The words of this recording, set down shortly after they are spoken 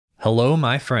Hello,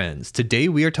 my friends. Today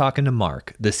we are talking to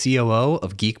Mark, the COO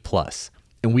of Geek Plus,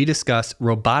 and we discuss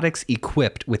robotics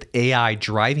equipped with AI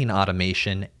driving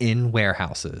automation in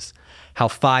warehouses, how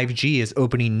 5G is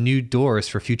opening new doors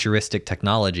for futuristic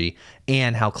technology,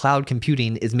 and how cloud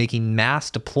computing is making mass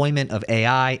deployment of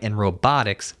AI and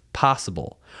robotics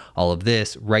possible. All of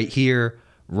this right here,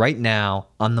 right now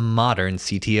on the Modern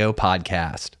CTO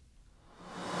Podcast.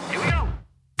 Here we go.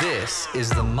 This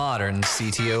is the Modern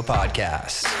CTO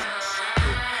Podcast.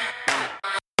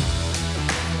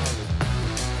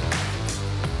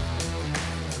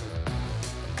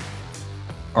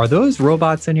 Are those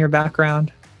robots in your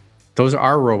background? Those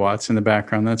are robots in the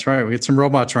background. That's right. We got some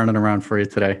robots running around for you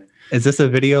today. Is this a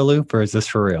video loop or is this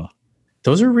for real?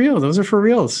 Those are real. Those are for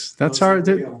reals. Those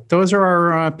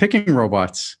are our picking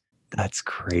robots. That's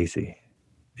crazy.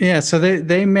 Yeah. So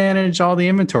they manage all the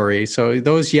inventory. So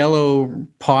those yellow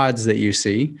pods that you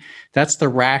see, that's the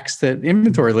racks that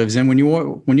inventory lives in. When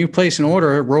you place an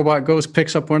order, a robot goes,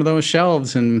 picks up one of those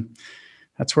shelves, and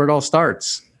that's where it all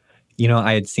starts. You know,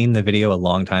 I had seen the video a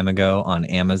long time ago on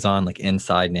Amazon, like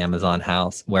inside an Amazon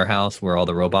warehouse where all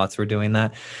the robots were doing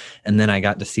that. And then I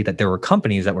got to see that there were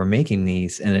companies that were making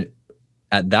these. And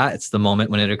it's the moment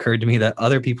when it occurred to me that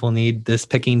other people need this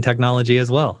picking technology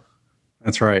as well.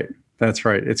 That's right. That's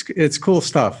right. It's cool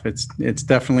stuff. It's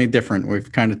definitely different.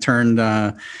 We've kind of turned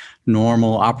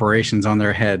normal operations on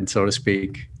their head, so to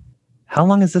speak. How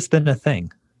long has this been a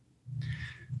thing?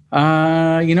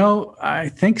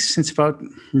 I think since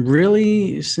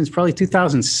probably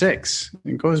 2006.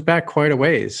 It goes back quite a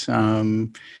ways.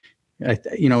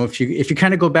 If you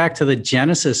kind of go back to the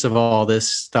genesis of all this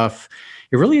stuff,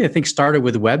 it really, I think, started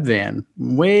with Webvan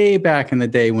way back in the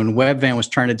day when Webvan was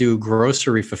trying to do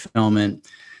grocery fulfillment,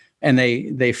 and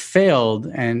they failed.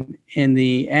 And in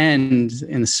the end,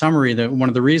 in the summary, one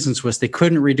of the reasons was they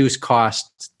couldn't reduce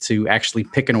costs to actually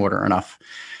pick an order enough.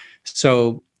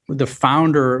 So one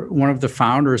of the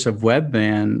founders of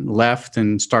Webvan left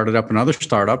and started up another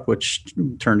startup, which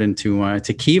turned into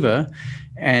Kiva.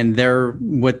 And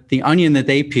what the onion that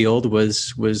they peeled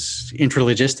was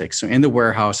intralogistics. So in the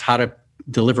warehouse, how to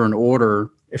deliver an order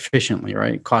efficiently,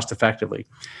 right, cost effectively.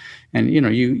 And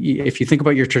if you think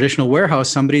about your traditional warehouse,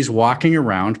 somebody's walking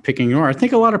around picking an order. I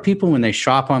think a lot of people, when they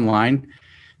shop online,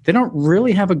 they don't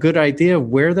really have a good idea of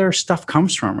where their stuff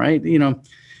comes from, right?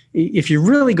 If you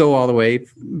really go all the way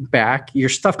back, your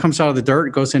stuff comes out of the dirt,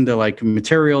 goes into like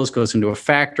materials, goes into a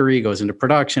factory, goes into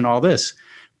production, all this.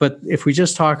 But if we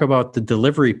just talk about the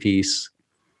delivery piece,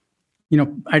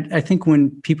 I think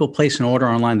when people place an order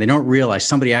online, they don't realize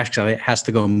somebody actually has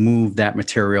to go move that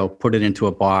material, put it into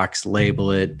a box,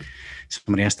 label it.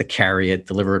 Somebody has to carry it,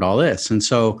 deliver it, all this. And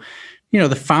so,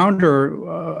 the founder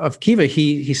of Kiva,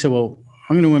 he said, well,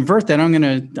 I'm going to invert that. I'm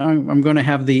going to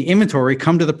have the inventory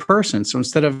come to the person. So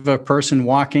instead of a person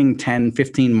walking 10,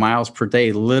 15 miles per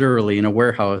day, literally in a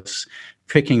warehouse,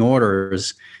 picking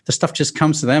orders, the stuff just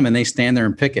comes to them and they stand there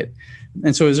and pick it.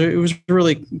 And so it was a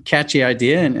really catchy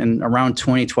idea. And around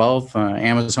 2012,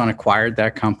 Amazon acquired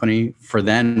that company for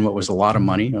then what was a lot of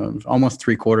money, almost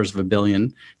 $750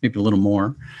 million, maybe a little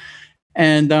more.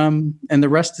 And the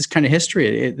rest is kind of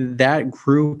history. That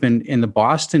group in the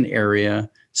Boston area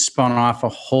spun off a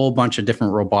whole bunch of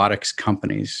different robotics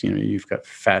companies. You've got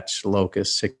Fetch,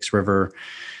 Locus, 6 River,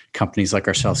 companies like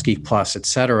ourselves, Geek Plus, et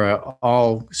cetera,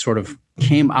 all sort of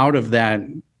came out of that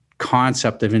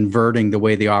concept of inverting the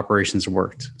way the operations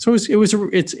worked. So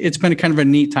it's been a kind of a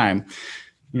neat time,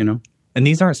 And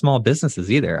these aren't small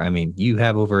businesses either. I mean, you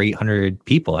have over 800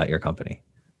 people at your company.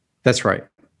 That's right.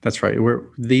 That's right.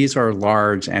 These are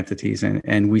large entities,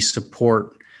 and we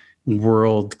support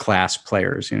world-class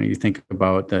players. You think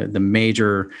about the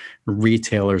major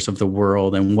retailers of the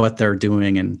world and what they're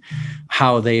doing and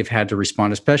how they've had to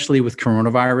respond, especially with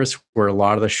coronavirus, where a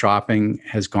lot of the shopping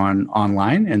has gone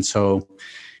online. And so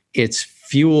it's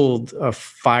fueled a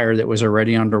fire that was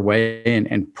already underway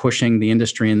and pushing the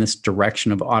industry in this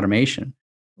direction of automation.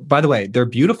 By the way, they're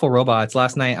beautiful robots.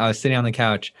 Last night, I was sitting on the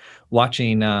couch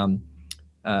watching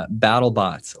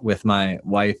BattleBots with my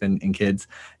wife and kids,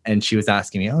 and she was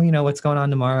asking me, what's going on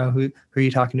tomorrow? Who are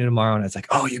you talking to tomorrow? And I was like,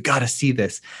 you got to see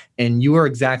this. And you are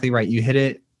exactly right. You hit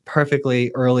it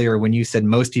perfectly earlier when you said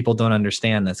most people don't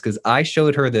understand this, because I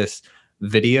showed her this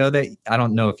video that I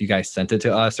don't know if you guys sent it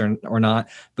to us or not,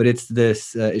 but it's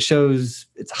this, it shows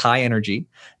it's high energy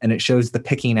and it shows the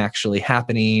picking actually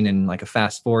happening in like a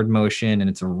fast forward motion. And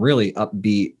it's a really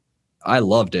upbeat. I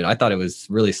loved it. I thought it was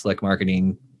really slick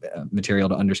marketing material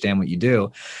to understand what you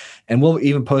do. And we'll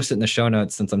even post it in the show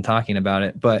notes since I'm talking about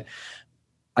it. But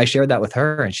I shared that with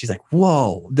her and she's like,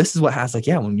 whoa, this is what has like,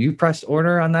 yeah, when you press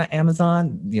order on that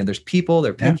Amazon, there's people,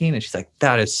 they're picking. And she's like,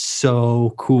 that is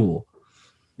so cool.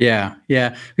 Yeah.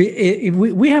 Yeah.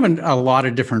 We have a lot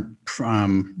of different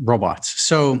robots.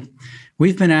 So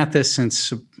we've been at this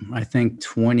since I think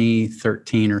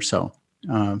 2013 or so.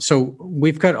 So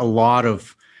we've got a lot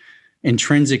of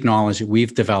intrinsic knowledge that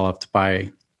we've developed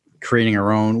by creating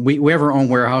our own. We have our own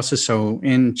warehouses. So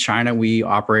in China, we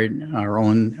own and operate our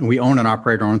own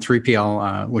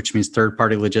 3PL, which means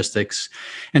third-party logistics.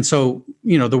 And so,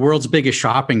 the world's biggest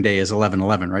shopping day is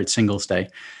 11/11, right? Singles Day.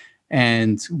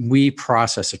 And we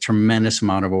process a tremendous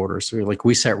amount of orders. So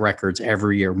we set records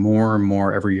every year, more and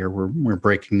more every year. We're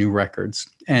breaking new records.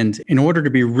 And in order to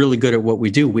be really good at what we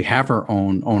do, we have our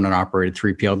own owned and operated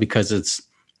 3PL, because it's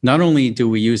not only do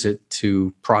we use it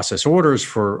to process orders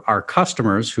for our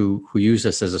customers who use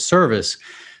us as a service,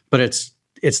 but it's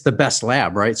the best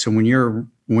lab, right? So when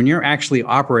you're actually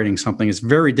operating something, it's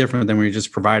very different than when you're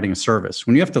just providing a service.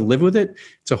 When you have to live with it,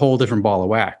 it's a whole different ball of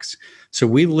wax. So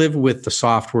we live with the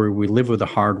software, we live with the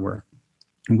hardware.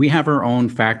 We have our own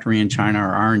factory in China.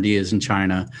 Our R&D is in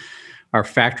China. Our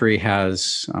factory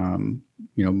has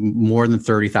more than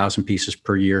 30,000 pieces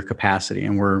per year capacity,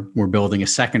 and we're building a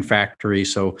second factory.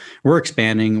 So we're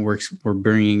expanding. We're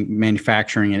bringing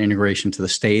manufacturing and integration to the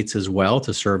States as well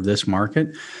to serve this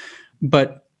market.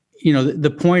 But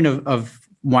the point of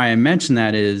why I mention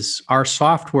that is our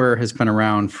software has been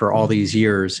around for all these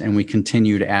years, and we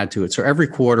continue to add to it. So every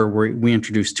quarter we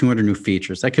introduce 200 new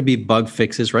features. That could be bug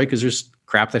fixes, right? Because there's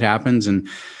crap that happens, and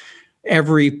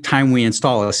every time we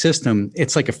install a system,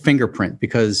 it's like a fingerprint,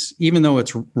 because even though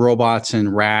it's robots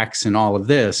and racks and all of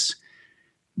this,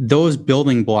 those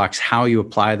building blocks, how you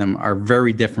apply them, are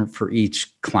very different for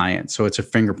each client. So it's a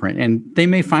fingerprint, and they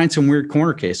may find some weird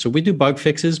corner case. So we do bug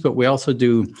fixes, but we also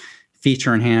do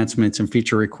feature enhancements and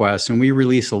feature requests, and we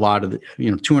release a lot of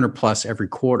 200 plus every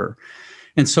quarter.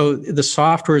 And so the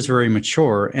software is very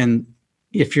mature. And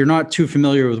if you're not too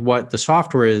familiar with what the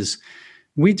software is,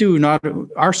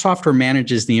 our software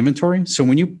manages the inventory. So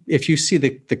if you see the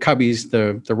cubbies,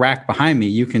 the rack behind me,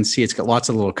 you can see it's got lots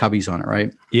of little cubbies on it,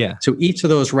 right? Yeah. So each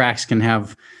of those racks can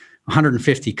have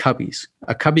 150 cubbies.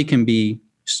 A cubby can be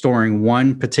storing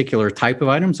one particular type of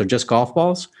item, so just golf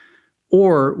balls.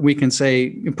 Or we can say,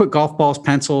 put golf balls,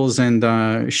 pencils, and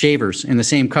shavers in the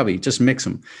same cubby, just mix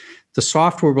them. The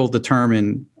software will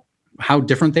determine how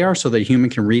different they are so that a human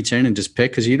can reach in and just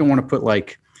pick, because you don't want to put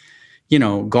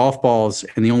golf balls,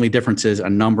 and the only difference is a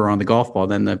number on the golf ball.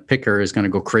 Then the picker is going to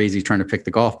go crazy trying to pick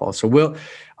the golf ball. So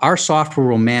our software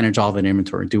will manage all that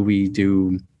inventory. Do we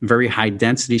do very high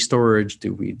density storage?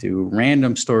 Do we do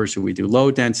random storage? Do we do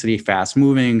low density, fast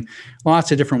moving?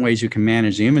 Lots of different ways you can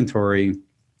manage the inventory.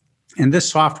 And this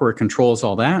software controls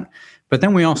all that. But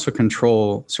then we also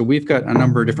control, so we've got a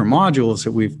number of different modules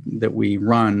that we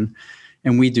run,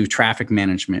 and we do traffic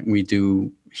management. We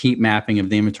do heat mapping of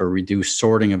the inventory. We do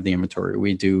sorting of the inventory.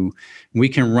 We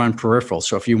can run peripherals.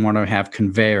 So if you want to have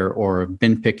conveyor or a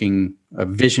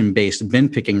vision-based bin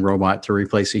picking robot to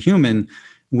replace a human,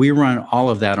 we run all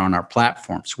of that on our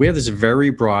platform. So we have this very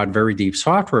broad, very deep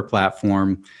software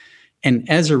platform. And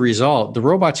as a result, the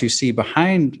robots you see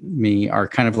behind me are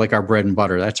kind of like our bread and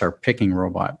butter. That's our picking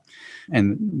robot.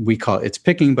 And we call it's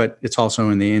picking, but it's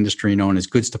also in the industry known as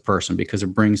goods to person, because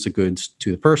it brings the goods to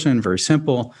the person. Very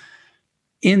simple.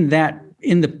 In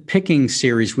the picking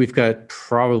series, we've got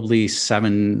probably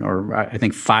 7 or I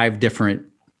think 5 different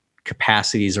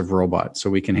capacities of robots. So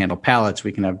we can handle pallets,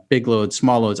 we can have big loads,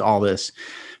 small loads, all this.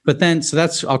 But then, so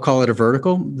that's, I'll call it a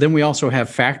vertical. Then we also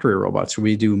have factory robots.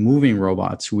 We do moving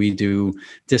robots. We do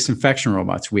disinfection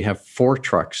robots. We have fork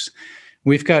trucks.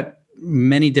 We've got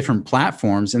many different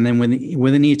platforms. And then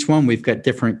within each one, we've got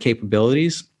different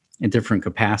capabilities and different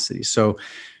capacities. So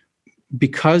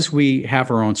because we have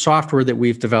our own software that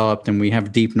we've developed, and we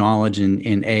have deep knowledge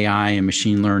in AI and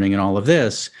machine learning and all of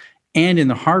this, and in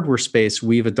the hardware space,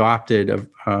 we've adopted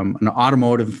an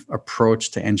automotive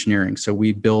approach to engineering. So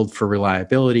we build for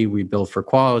reliability, we build for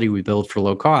quality, we build for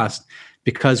low cost,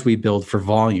 because we build for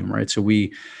volume, right? So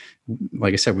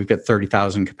like I said, we've got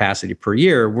 30,000 capacity per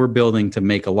year. We're building to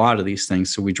make a lot of these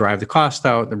things. So we drive the cost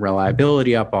out, the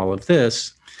reliability up, all of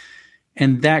this.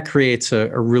 And that creates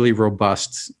a really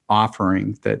robust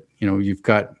offering that, you've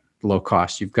got low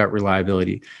cost, you've got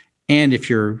reliability. And if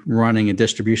you're running a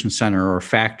distribution center or a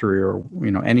factory or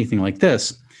anything like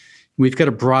this, we've got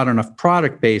a broad enough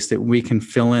product base that we can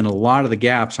fill in a lot of the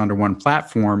gaps under one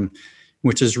platform,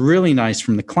 which is really nice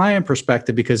from the client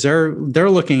perspective, because they're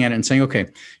looking at it and saying, okay,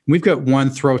 we've got one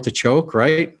throat to choke,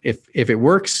 right? If it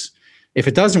works, If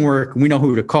it doesn't work, we know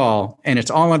who to call, and it's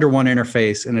all under one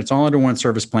interface, and it's all under one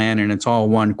service plan, and it's all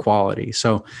one quality.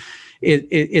 So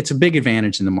it's a big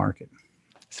advantage in the market.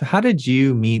 So how did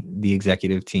you meet the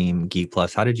executive team, Geek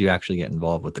Plus? How did you actually get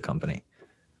involved with the company?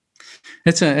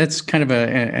 It's kind of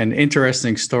an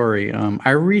interesting story.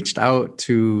 I reached out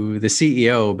to the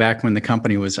CEO back when the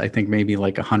company was, I think, maybe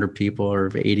like 100 people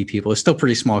or 80 people. It's still a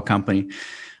pretty small company.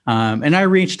 And I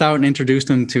reached out and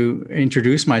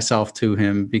introduced myself to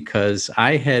him because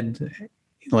I had,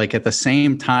 like, at the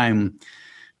same time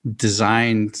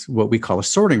designed what we call a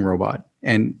sorting robot.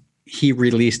 And he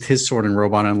released his sorting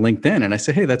robot on LinkedIn. And I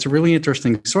said, hey, that's a really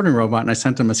interesting sorting robot. And I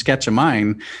sent him a sketch of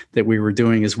mine that we were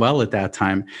doing as well at that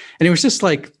time. And it was just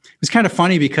like, it was kind of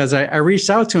funny because I reached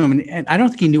out to him and I don't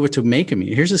think he knew what to make of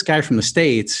me. Here's this guy from the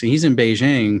States. He's in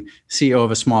Beijing, CEO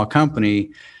of a small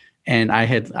company. And I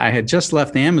had just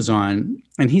left Amazon,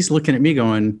 and he's looking at me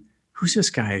going, who's this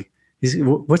guy?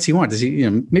 What's he want? Does he,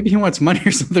 maybe he wants money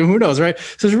or something? Who knows, right?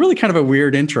 So it's really kind of a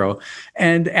weird intro.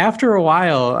 And after a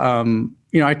while,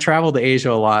 I traveled to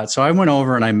Asia a lot. So I went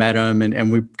over and I met him,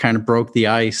 and we kind of broke the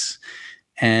ice.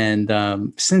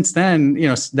 And since then,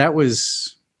 it's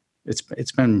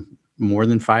been more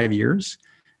than 5 years.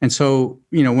 And so,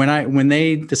 when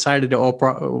they decided to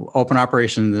open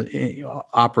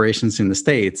operations in the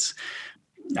States,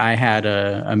 I had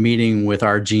a meeting with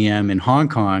our GM in Hong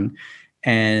Kong.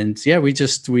 And yeah, we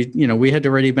had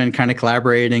already been kind of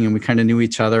collaborating, and we kind of knew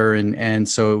each other. And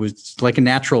so it was like a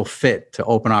natural fit to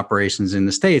open operations in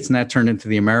the States, and that turned into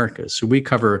the Americas. So we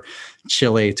cover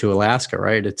Chile to Alaska,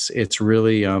 right? It's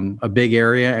really a big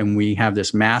area, and we have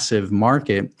this massive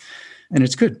market, and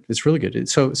it's good. It's really good.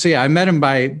 So yeah, I met him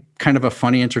by kind of a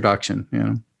funny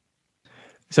introduction,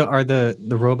 So are the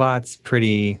robots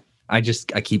pretty, I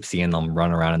keep seeing them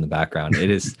run around in the background. It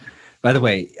is, by the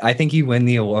way, I think you win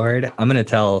the award. I'm going to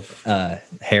tell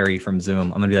Harry from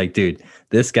Zoom, I'm going to be like, dude,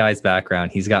 this guy's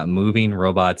background, he's got moving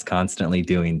robots constantly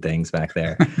doing things back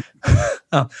there.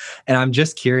 Oh, and I'm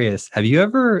just curious, have you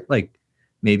ever, like,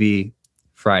 maybe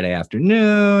Friday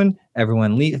afternoon,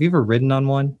 everyone leave? Have you ever ridden on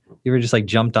one? You ever just like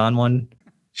jumped on one?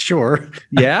 Sure.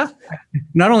 Yeah.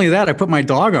 Not only that, I put my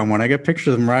dog on one. I got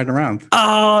pictures of him riding around.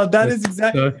 Oh, that is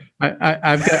exactly. So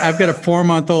I've got a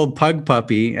 4-month-old pug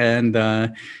puppy, and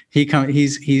he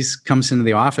comes into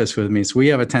the office with me. So we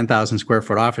have a 10,000 square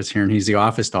foot office here, and he's the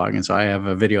office dog. And so I have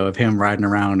a video of him riding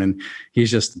around, and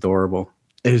he's just adorable.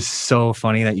 It is so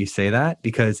funny that you say that,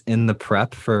 because in the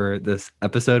prep for this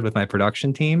episode with my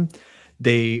production team,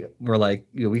 they were like,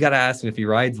 we got to ask him if he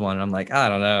rides one. And I'm like, I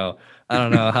don't know. I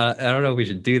don't know if we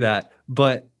should do that.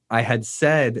 But I had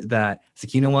said that, it's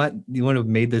like, you know what? You want to have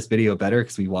made this video better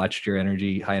because we watched your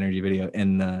high energy video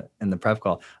in the prep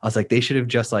call. I was like, they should have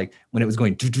just, like, when it was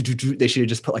going, they should have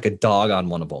just put like a dog on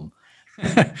one of them.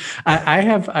 I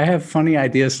have funny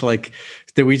ideas, like,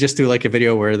 that we just do like a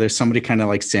video where there's somebody kind of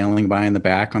like sailing by in the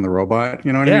back on the robot,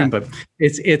 you know what I mean? But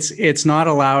it's not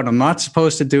allowed. I'm not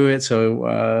supposed to do it.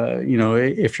 So,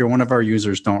 if you're one of our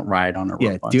users, don't ride on a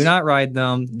robot. Yeah, do not ride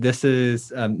them. This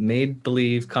is a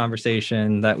made-believe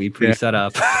conversation that we pre-set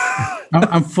up.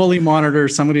 I'm fully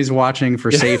monitored. Somebody's watching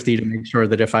for safety to make sure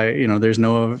that if there's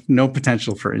no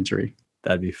potential for injury.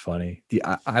 That'd be funny.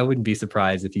 I wouldn't be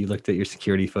surprised if you looked at your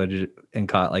security footage and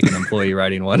caught like an employee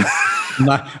riding one.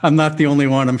 I'm not the only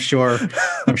one. I'm sure.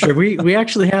 We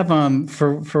actually have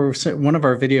for one of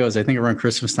our videos, I think around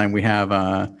Christmas time, we have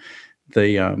a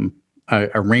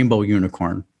rainbow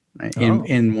unicorn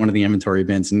in one of the inventory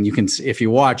bins, and you can, if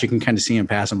you watch, you can kind of see him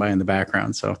passing by in the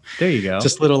background. So there you go.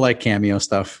 Just little like cameo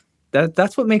stuff.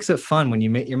 That's what makes it fun when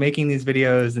you're making these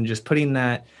videos and just putting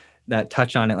that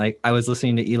touch on it. Like, I was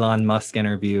listening to Elon Musk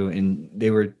interview, and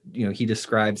they were, he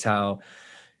describes how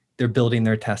they're building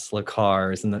their Tesla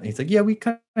cars, and he's like, yeah, we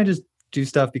kind of just do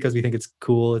stuff because we think it's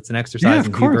cool. It's an exercise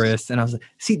in hubris. And I was like,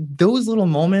 see, those little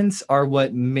moments are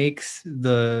what makes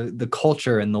the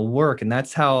culture and the work. And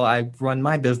that's how I run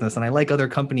my business. And I like other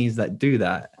companies that do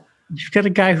that. You've got a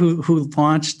guy who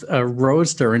launched a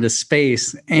Roadster into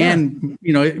space, and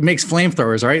it makes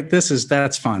flamethrowers, right?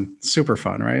 That's fun, super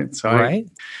fun, right? So right,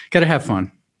 got to have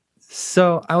fun.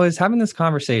 So I was having this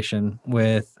conversation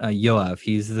with Yoav.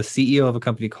 He's the CEO of a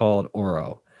company called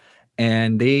Oro,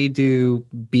 and they do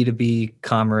B2B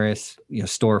commerce,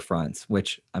 storefronts.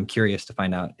 Which I'm curious to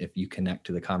find out if you connect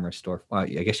to the commerce store. Well, I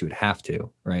guess you would have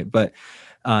to, right? But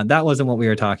that wasn't what we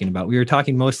were talking about. We were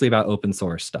talking mostly about open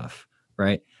source stuff,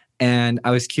 right? And I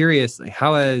was curious, like,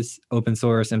 how has open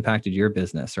source impacted your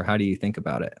business, or how do you think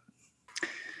about it?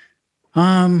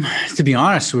 To be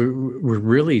honest, we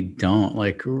really don't.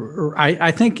 Like, I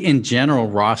think in general,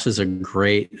 ROS is a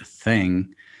great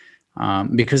thing.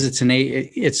 because it's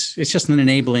just an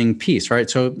enabling piece, right?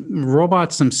 So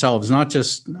robots themselves, not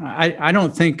just I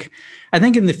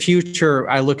think in the future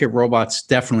I look at robots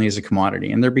definitely as a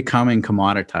commodity, and they're becoming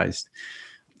commoditized.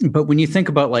 But when you think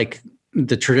about like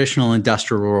the traditional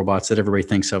industrial robots that everybody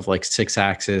thinks of, like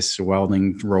 6-axis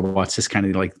welding robots, this kind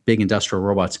of like big industrial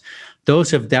robots,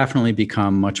 those have definitely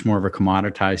become much more of a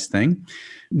commoditized thing.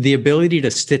 The ability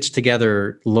to stitch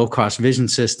together low-cost vision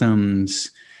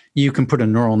systems, you can put a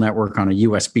neural network on a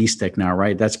USB stick now,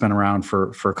 right? That's been around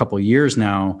for a couple of years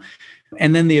now.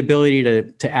 And then the ability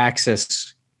to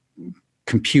access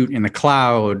compute in the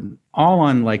cloud, all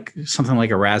on like something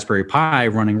like a Raspberry Pi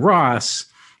running ROS.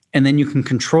 And then you can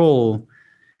control,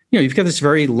 you've got this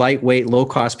very lightweight,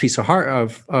 low-cost piece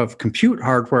of compute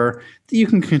hardware that you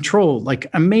can control like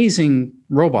amazing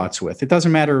robots with. It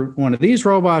doesn't matter one of these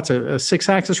robots, a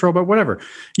 6-axis robot, whatever.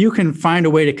 You can find a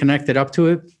way to connect it up to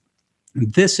it.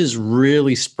 This is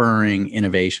really spurring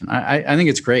innovation. I think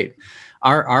it's great.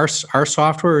 Our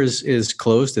software is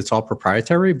closed. It's all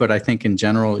proprietary, but I think in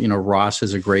general, ROS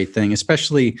is a great thing,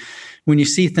 especially when you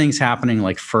see things happening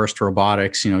like FIRST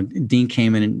Robotics. Dean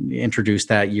came in and introduced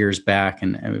that years back,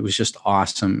 and it was just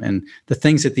awesome. And the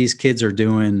things that these kids are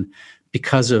doing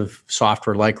because of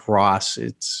software like ROS,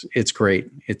 it's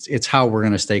great. It's how we're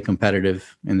going to stay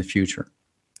competitive in the future.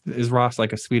 Is ROS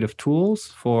like a suite of tools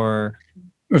for?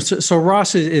 So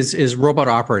ROS is robot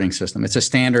operating system. It's a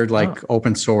standard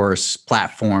open source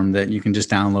platform that you can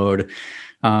just download.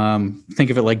 Think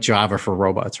of it like Java for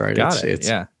robots, right?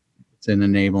 It's an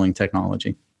enabling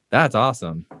technology. That's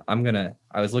awesome. I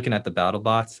was looking at the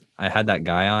BattleBots. I had that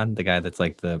guy on, the guy that's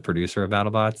like the producer of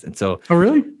BattleBots. And so, oh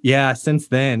really? Yeah, since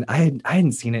then I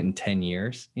hadn't seen it in 10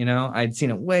 years. I'd seen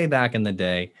it way back in the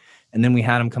day. And then we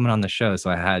had him coming on the show. So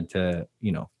I had to,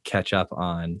 catch up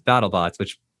on BattleBots,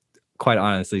 which quite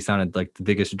honestly sounded like the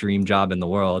biggest dream job in the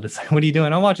world. It's like, what are you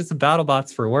doing? I'm watching some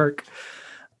BattleBots for work.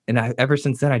 And ever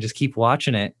since then, I just keep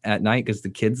watching it at night because the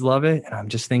kids love it. And I'm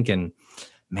just thinking,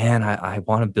 man, I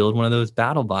want to build one of those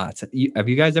BattleBots. Have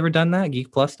you guys ever done that?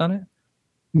 Geek Plus done it?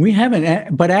 We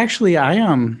haven't, but actually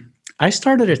I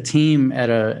started a team at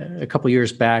a couple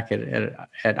years back at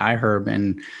iHerb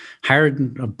and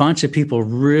hired a bunch of people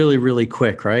really, really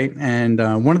quick, right? And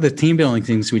one of the team building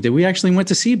things we did, we actually went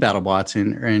to see BattleBots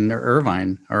in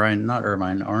Irvine, or not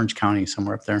Irvine, Orange County,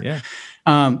 somewhere up there.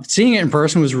 Yeah. Seeing it in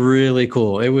person was really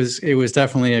cool. It was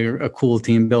definitely a cool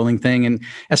team building thing. And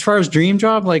as far as dream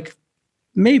job, like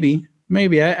maybe.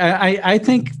 I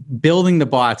think building the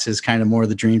bots is kind of more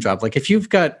the dream job. Like if you've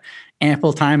got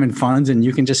ample time and funds and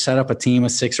you can just set up a team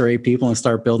of 6 or 8 people and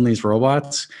start building these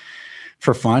robots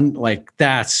for fun, like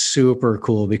that's super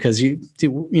cool, because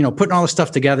putting all this stuff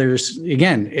together is,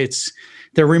 again,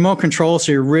 they're remote control.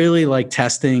 So you're really like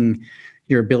testing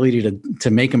your ability to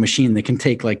make a machine that can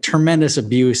take like tremendous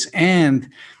abuse. And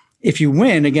if you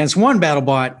win against one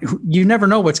BattleBot, you never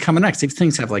know what's coming next. These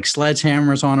things have like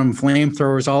sledgehammers on them,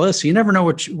 flamethrowers, all this. So you never know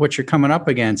what you're coming up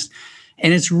against.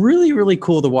 And it's really, really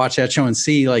cool to watch that show and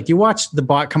see, like, you watch the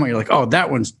bot come out, you're like, oh, that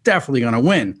one's definitely going to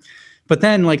win. But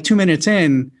then like 2 minutes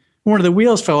in, one of the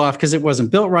wheels fell off because it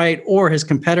wasn't built right, or his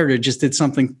competitor just did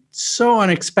something so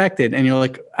unexpected. And you're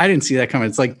like, I didn't see that coming.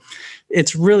 It's like,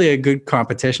 it's really a good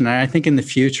competition. And I think in the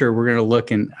future, we're going to look,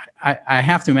 and I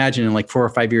have to imagine in like 4 or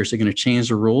 5 years, they're going to change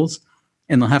the rules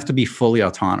and they'll have to be fully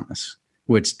autonomous,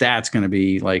 which that's going to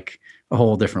be like a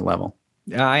whole different level.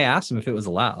 I asked him if it was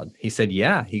allowed. He said,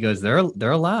 yeah. He goes,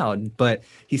 they're allowed. But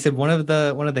he said one of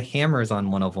the hammers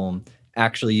on one of them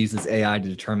actually uses AI to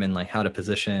determine like how to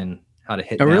position, how to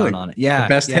hit down on it. Yeah. The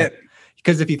best hit.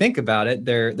 Because if you think about it,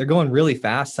 they're going really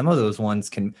fast. Some of those ones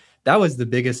can. That was the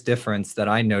biggest difference that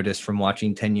I noticed from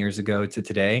watching 10 years ago to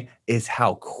today, is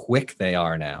how quick they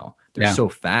are now. They're so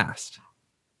fast.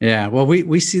 Yeah. Well,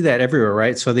 we see that everywhere,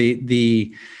 right? So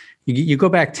you go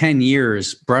back 10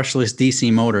 years, brushless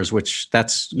DC motors, which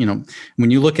that's,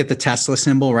 when you look at the Tesla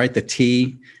symbol, right? The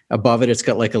T above it, it's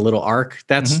got like a little arc.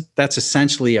 That's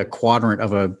essentially a quadrant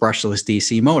of a brushless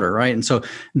DC motor, right? And so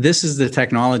this is the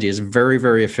technology. It's very,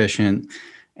 very efficient.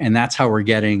 And that's how we're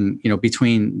getting,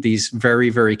 between these very,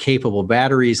 very capable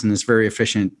batteries and this very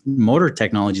efficient motor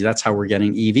technology, that's how we're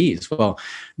getting EVs. Well,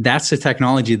 that's the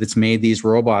technology that's made these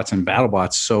robots and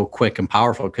BattleBots so quick and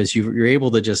powerful, because you're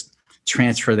able to just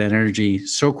transfer that energy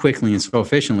so quickly and so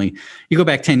efficiently. You go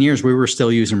back 10 years, we were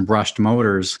still using brushed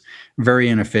motors, very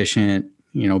inefficient.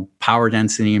 Power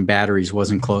density in batteries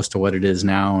wasn't close to what it is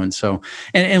now. And so,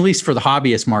 and at least for the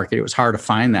hobbyist market, it was hard to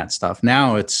find that stuff.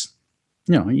 Now it's,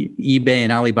 eBay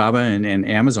and Alibaba and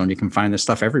Amazon, you can find this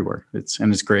stuff everywhere.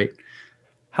 It's great.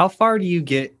 How far do you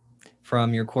get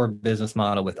from your core business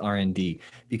model with R&D?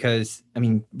 Because I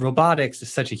mean, robotics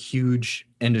is such a huge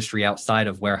industry outside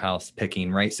of warehouse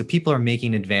picking, right? So people are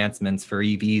making advancements for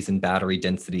EVs and battery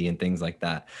density and things like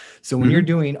that. So when you're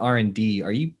doing R&D,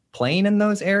 are you playing in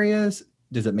those areas?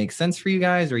 Does it make sense for you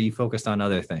guys, or are you focused on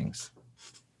other things?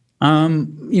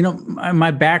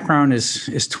 My background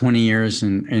is 20 years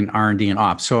in R&D and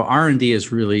ops. So R&D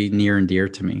is really near and dear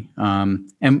to me.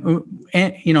 And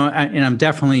I'm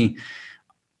definitely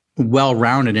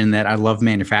well-rounded in that I love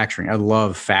manufacturing. I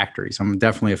love factories. I'm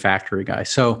definitely a factory guy.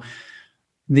 So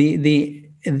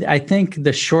I think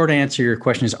the short answer to your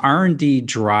question is R&D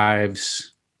drives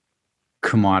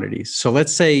commodities. So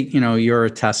let's say, you're a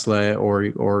Tesla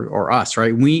or us,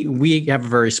 right? We have a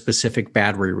very specific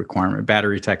battery requirement,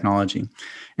 battery technology.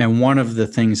 And one of the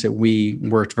things that we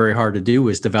worked very hard to do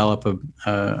is develop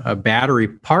a battery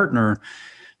partner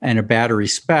and a battery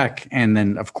spec. And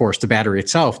then of course the battery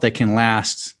itself that can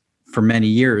last for many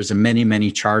years and many,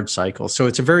 many charge cycles. So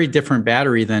it's a very different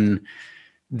battery than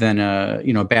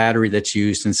a battery that's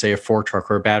used in, say, a Ford truck,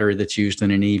 or a battery that's used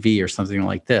in an EV or something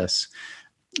like this.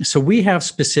 So we have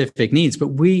specific needs, but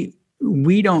we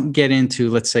don't get into,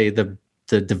 let's say, the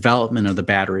development of the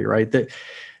battery, right?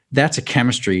 That's a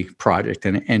chemistry project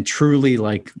and truly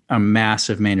like a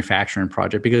massive manufacturing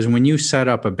project, because when you set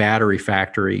up a battery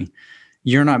factory,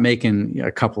 you're not making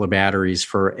a couple of batteries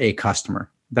for a customer.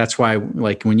 That's why,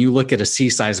 like, when you look at a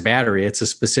C-size battery, it's a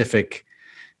specific,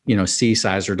 C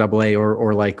size or AA,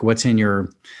 or like what's in your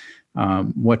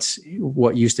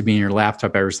what used to be in your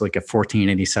laptop batteries, like a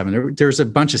 1487. There's a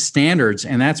bunch of standards,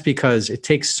 and that's because it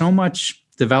takes so much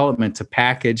development to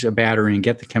package a battery and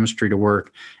get the chemistry to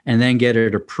work, and then get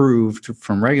it approved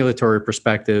from regulatory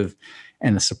perspective,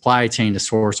 and the supply chain to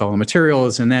source all the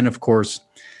materials, and then of course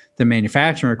the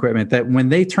manufacturing equipment. That when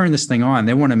they turn this thing on,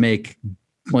 they want to make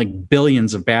like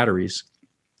billions of batteries.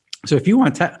 So if you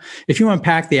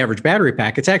unpack the average battery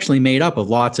pack, it's actually made up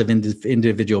of lots of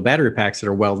individual battery packs that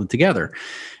are welded together.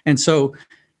 And so,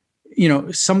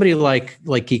 somebody like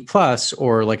Geek Plus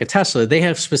or like a Tesla, they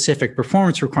have specific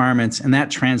performance requirements, and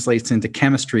that translates into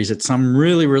chemistries that some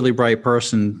really, really bright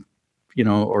person,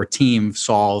 or team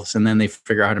solves, and then they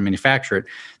figure out how to manufacture it.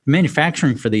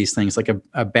 Manufacturing for these things, like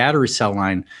a battery cell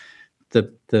line,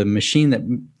 the machine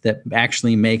that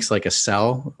actually makes like a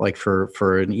cell, like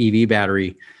for an EV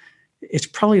battery, it's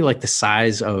probably like the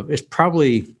size of, it's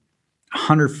probably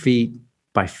 100 feet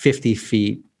by 50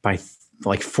 feet by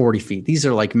like 40 feet. These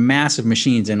are like massive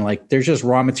machines, and like there's just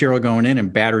raw material going in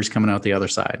and batteries coming out the other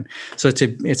side. So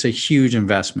it's a huge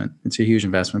investment. It's a huge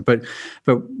investment. But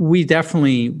we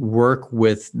definitely work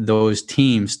with those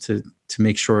teams to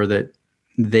make sure that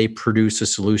they produce a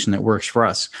solution that works for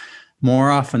us. More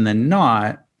often than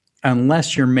not,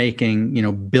 unless you're making,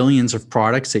 billions of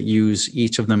products that use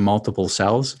each of them multiple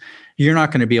cells, you're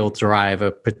not going to be able to drive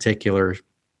a particular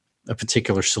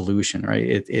solution,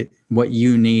 right? What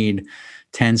you need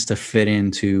tends to fit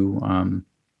into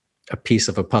a piece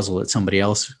of a puzzle that somebody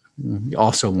else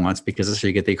also wants, because that's how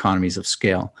you get the economies of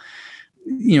scale.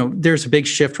 There's a big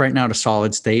shift right now to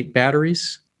solid state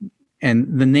batteries, and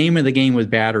the name of the game with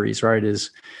batteries, right,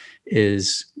 is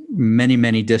many,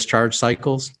 many discharge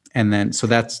cycles. And then, so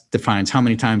that defines how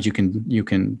many times you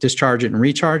can discharge it and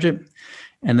recharge it.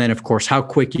 And then, of course, how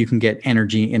quick you can get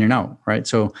energy in and out, right?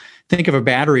 So think of a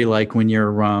battery like when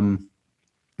you're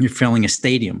filling a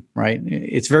stadium, right?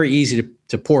 It's very easy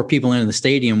to pour people into the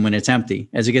stadium when it's empty.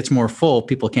 As it gets more full,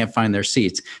 people can't find their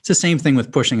seats. It's the same thing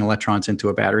with pushing electrons into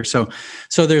a battery. So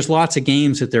there's lots of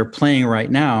games that they're playing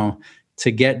right now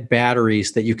to get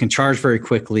batteries that you can charge very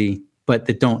quickly, but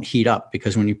that don't heat up,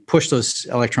 because when you push those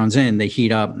electrons in, they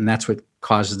heat up, and that's what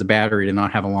causes the battery to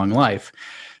not have a long life.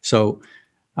 So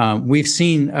we've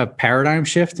seen a paradigm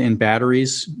shift in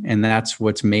batteries, and that's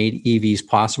what's made EVs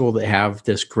possible, that have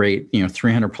this great,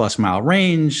 300 plus mile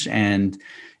range and,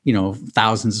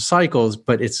 thousands of cycles,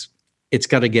 but it's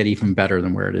got to get even better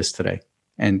than where it is today.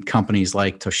 And companies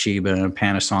like Toshiba and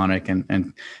Panasonic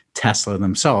and Tesla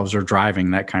themselves are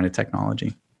driving that kind of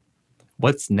technology.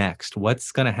 What's next?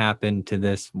 What's going to happen to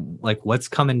this? Like, what's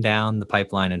coming down the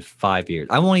pipeline in 5 years?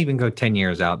 I won't even go 10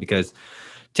 years out, because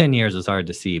 10 years is hard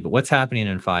to see, but what's happening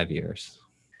in 5 years?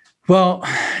 Well,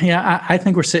 yeah, I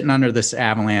think we're sitting under this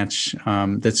avalanche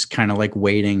that's kind of like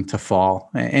waiting to fall,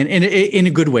 and in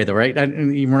a good way, though, right?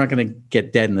 We're not going to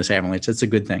get dead in this avalanche. That's a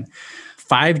good thing.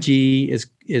 5G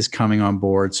is coming on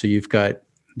board, so you've got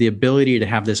the ability to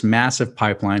have this massive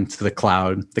pipeline to the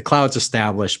cloud. The cloud's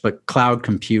established, but cloud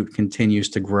compute continues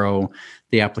to grow.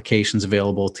 The applications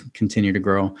available to continue to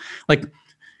grow. Like,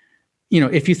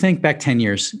 if you think back 10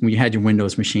 years when you had your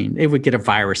Windows machine, it would get a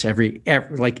virus every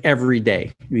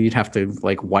day. You'd have to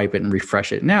like wipe it and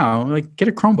refresh it. Now, like get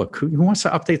a Chromebook. Who wants to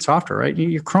update software, right?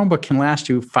 Your Chromebook can last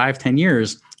you 5-10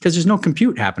 years because there's no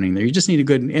compute happening there. You just need a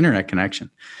good internet connection.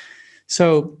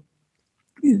 So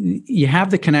you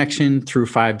have the connection through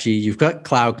 5G. You've got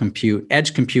cloud compute.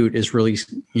 Edge compute is really,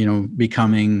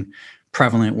 becoming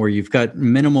prevalent, where you've got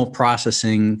minimal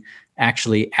processing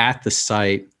actually at the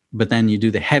site, but then you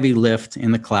do the heavy lift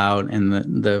in the cloud, and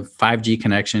the 5G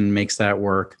connection makes that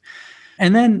work.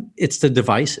 And then it's the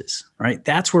devices, right?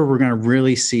 That's where we're going to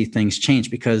really see things change,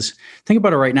 because think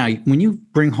about it right now. When you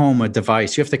bring home a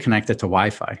device, you have to connect it to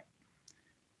Wi-Fi.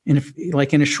 And if,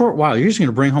 like, in a short while, you're just going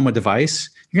to bring home a device,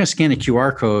 you're going to scan a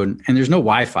QR code, and there's no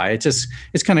Wi-Fi.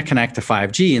 It's going to connect to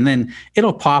 5G, and then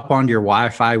it'll pop onto your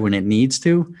Wi-Fi when it needs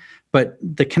to. But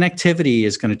the connectivity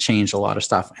is going to change a lot of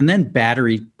stuff. And then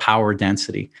battery power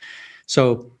density.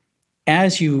 So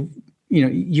as you've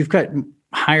got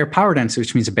higher power density,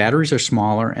 which means the batteries are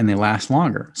smaller and they last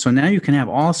longer. So now you can have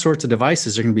all sorts of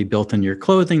devices. They're going to be built into your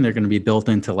clothing. They're going to be built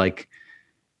into like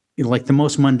the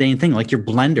most mundane thing, like your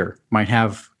blender might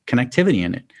have connectivity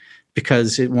in it,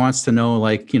 because it wants to know,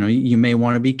 like, you may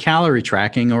want to be calorie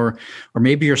tracking, or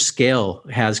maybe your scale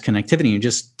has connectivity. You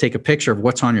just take a picture of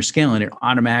what's on your scale and it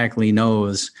automatically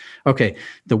knows, okay,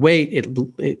 the weight,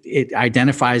 it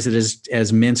identifies it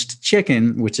as minced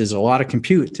chicken, which is a lot of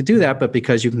compute to do that, but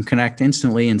because you can connect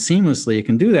instantly and seamlessly, it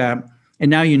can do that. And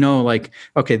now like,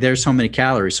 okay, there's so many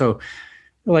calories. So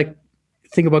like,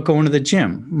 think about going to the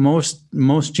gym. Most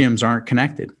gyms aren't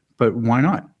connected, but why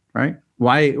not, right?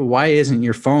 Why isn't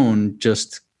your phone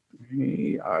just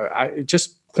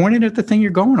pointed at the thing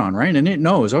you're going on, right? And it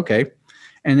knows, okay,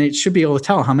 and it should be able to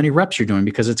tell how many reps you're doing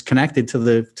because it's connected to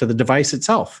the device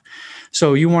itself.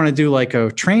 So you want to do like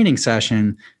a training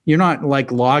session, you're not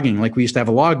like logging, like we used to have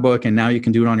a logbook and now you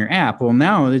can do it on your app. Well,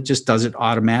 now it just does it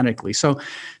automatically. So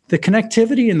the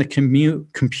connectivity and the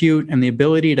compute and the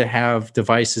ability to have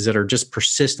devices that are just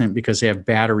persistent because they have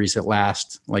batteries that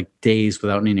last like days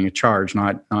without needing a charge,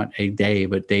 not a day,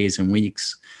 but days and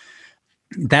weeks.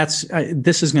 This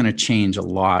is going to change a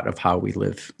lot of how we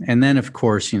live. And then, of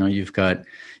course, you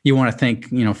want to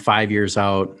think, 5 years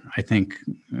out. I think,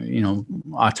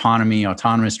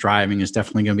 autonomous driving is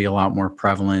definitely going to be a lot more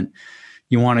prevalent.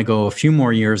 You want to go a few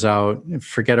more years out,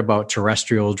 forget about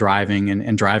terrestrial driving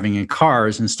and driving in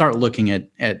cars, and start looking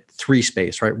at three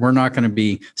space, right? We're not going to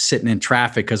be sitting in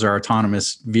traffic because our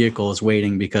autonomous vehicle is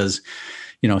waiting because,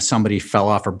 somebody fell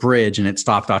off a bridge and it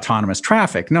stopped autonomous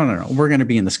traffic. No. We're going to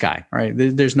be in the sky, right?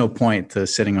 There's no point to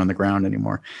sitting on the ground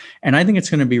anymore. And I think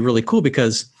it's going to be really cool,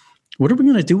 because what are we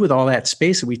going to do with all that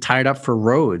space that we tied up for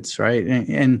roads, right?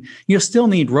 And you'll still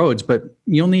need roads, but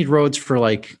you'll need roads for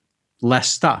like less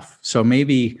stuff. So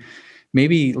maybe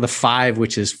the 5,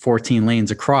 which is 14 lanes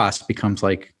across,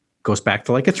 goes back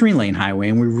to like a 3-lane highway,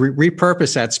 and we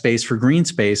repurpose that space for green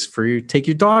space for you, take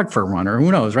your dog for a run, or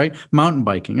who knows, right? Mountain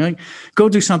biking, like go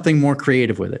do something more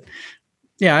creative with it.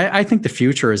 Yeah, I think the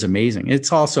future is amazing.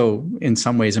 It's also in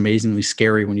some ways amazingly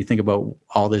scary when you think about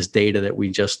all this data that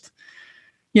we just,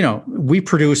 we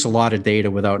produce a lot of data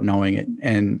without knowing it.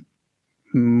 And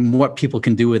what people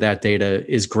can do with that data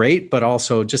is great, but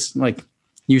also just like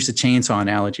use the chainsaw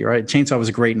analogy, right? Chainsaw was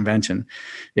a great invention.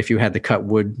 If you had to cut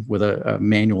wood with a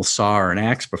manual saw or an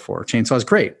axe before, chainsaw is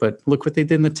great, but look what they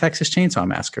did in the Texas Chainsaw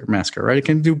Massacre, right? It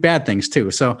can do bad things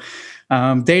too. So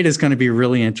data is going to be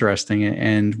really interesting,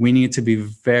 and we need to be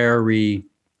very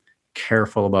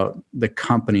careful about the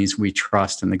companies we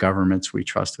trust and the governments we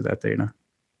trust with that data.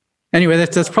 Anyway,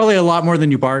 that's probably a lot more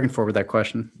than you bargained for with that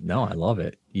question. No, I love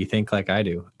it. You think like I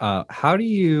do. How do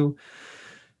you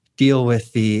deal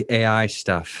with the AI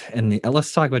stuff? And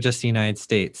let's talk about just the United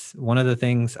States. One of the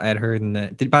things I had heard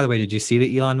by the way, did you see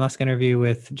the Elon Musk interview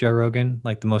with Joe Rogan,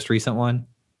 like the most recent one?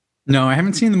 No, I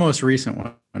haven't seen the most recent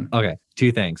one. Okay,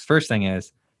 2 things. First thing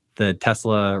is the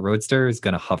Tesla Roadster is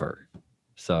going to hover.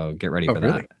 So get ready for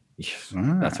really? that.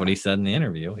 That's what he said in the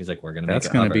interview. He's like, we're going to make it hover.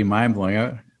 That's going to be mind-blowing.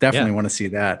 I definitely want to see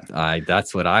that.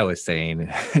 That's what I was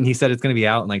saying. And he said it's going to be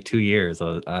out in like 2 years.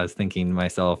 I was thinking to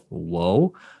myself,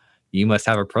 whoa, you must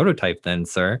have a prototype then,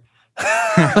 sir.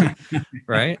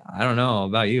 Right? I don't know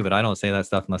about you, but I don't say that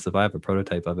stuff unless if I have a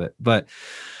prototype of it. But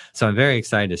so I'm very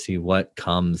excited to see what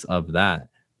comes of that.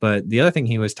 But the other thing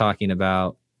he was talking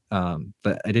about,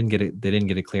 but they didn't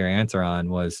get a clear answer on,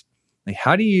 was like,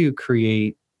 how do you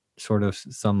create sort of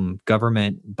some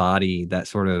government body that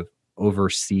sort of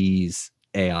oversees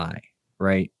AI,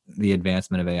 right? The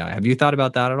advancement of AI. Have you thought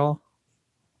about that at all?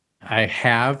 I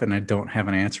have, and I don't have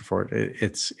an answer for it.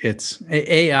 It's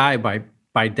AI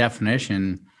by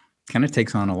definition kind of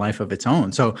takes on a life of its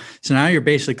own. So now you're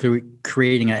basically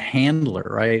creating a handler,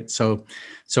 right? So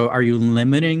are you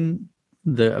limiting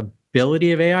the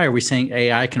ability of AI? Are we saying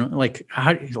AI can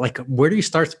where do you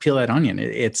start to peel that onion?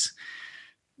 It's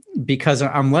because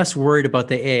I'm less worried about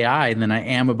the AI than I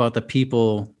am about the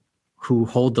people who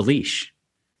hold the leash.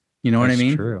 You know what I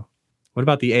mean? True. What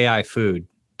about the AI food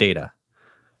data?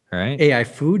 Right? AI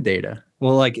food data.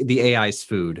 Well, like the AI's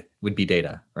food would be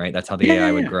data, right? That's how the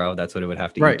AI would grow. That's what it would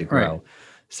have to eat to grow. Right.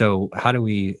 So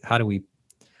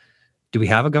do we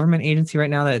have a government agency right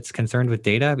now that's concerned with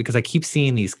data? Because I keep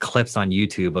seeing these clips on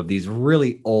YouTube of these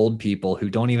really old people who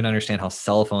don't even understand how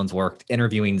cell phones work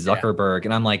interviewing Zuckerberg.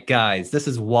 And I'm like, guys, this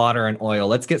is water and oil.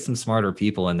 Let's get some smarter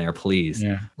people in there, please.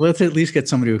 Yeah. Let's at least get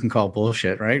somebody who can call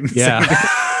bullshit, right? Yeah.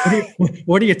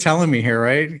 What are you telling me here,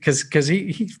 right? Because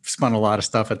he spun a lot of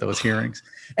stuff at those hearings.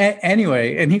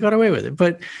 Anyway, and he got away with it.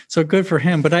 But so good for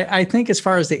him. But I think as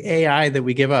far as the AI that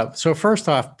we give up, so first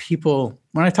off, people,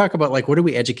 when I talk about like, what do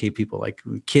we educate people, like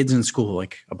kids in school,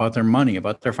 like about their money,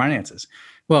 about their finances?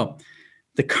 Well,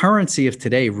 the currency of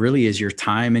today really is your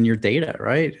time and your data,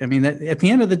 right? I mean, at the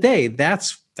end of the day,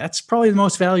 that's probably the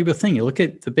most valuable thing. You look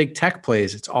at the big tech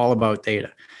plays, it's all about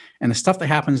data. And the stuff that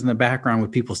happens in the background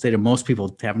with people's data, most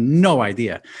people have no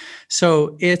idea.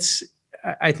 So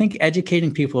I think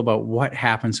educating people about what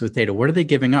happens with data, what are they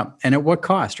giving up and at what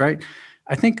cost, right?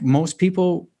 I think most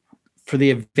people, for the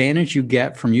advantage you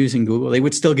get from using Google, they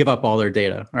would still give up all their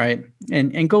data, right?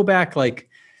 And go back like,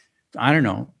 I don't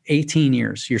know, 18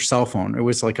 years, your cell phone, it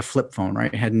was like a flip phone,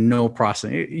 right? It had no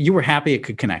processing. You were happy it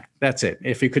could connect. That's it.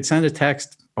 If you could send a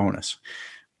text, bonus.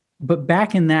 But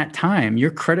back in that time,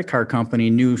 your credit card company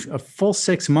knew a full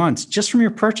 6 months just from your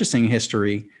purchasing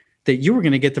history that you were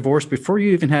going to get divorced before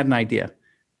you even had an idea.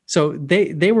 So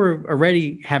they were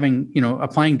already having,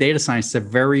 applying data science to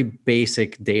very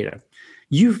basic data.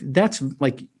 That's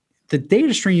like the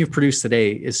data stream you've produced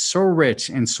today is so rich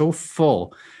and so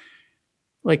full.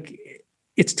 Like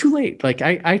it's too late. Like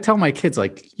I tell my kids,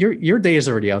 like your data is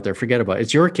already out there. Forget about it.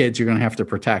 It's your kids you're going to have to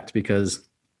protect because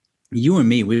you and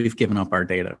me, we've given up our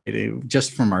data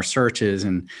just from our searches,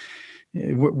 and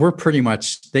we're pretty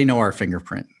much, they know our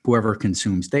fingerprint, whoever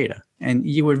consumes data. And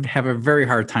you would have a very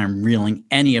hard time reeling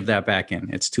any of that back in.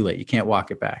 It's too late. You can't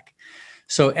walk it back.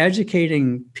 So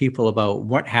educating people about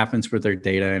what happens with their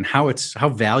data and how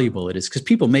valuable it is, because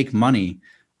people make money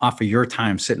off of your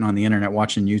time sitting on the internet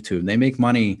watching YouTube. They make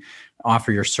money off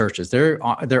of your searches. They're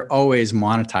always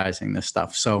monetizing this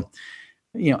stuff. So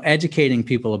educating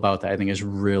people about that, I think, is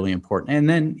really important. And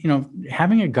then,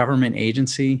 having a government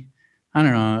agency, I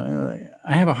don't know,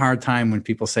 I have a hard time when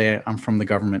people say I'm from the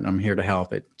government and I'm here to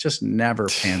help. It just never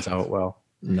pans out well.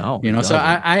 No, so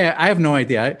I have no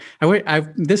idea.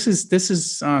 This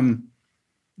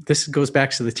goes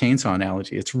back to the chainsaw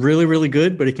analogy. It's really, really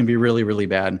good, but it can be really, really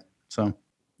bad. So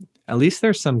at least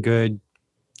there's some good,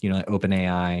 like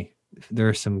OpenAI. There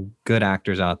are some good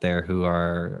actors out there who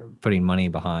are putting money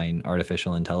behind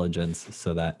artificial intelligence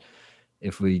so that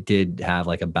if we did have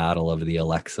like a battle of the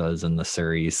Alexas and the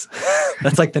Siris,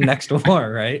 that's like the next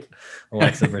war, right?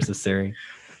 Alexa versus Siri.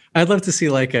 I'd love to see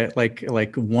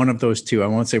like one of those two. I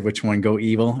won't say which one go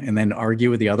evil and then argue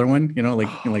with the other one,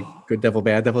 like good devil,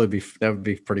 bad devil. That would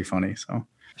be pretty funny. So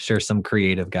sure, some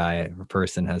creative guy or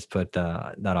person has put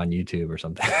that on YouTube or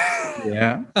something.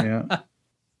 Yeah.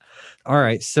 All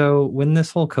right. So when this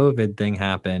whole COVID thing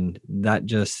happened, that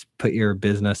just put your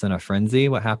business in a frenzy.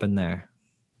 What happened there?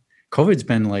 COVID's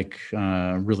been like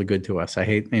really good to us. I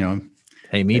hate,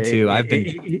 Hey, me too. I've been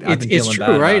it's true,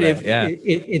 bad right?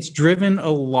 It's driven a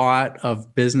lot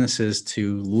of businesses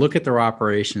to look at their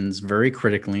operations very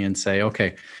critically and say,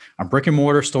 okay, our brick and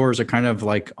mortar stores are kind of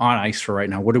like on ice for right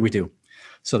now. What do we do?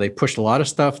 So they pushed a lot of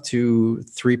stuff to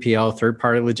 3PL,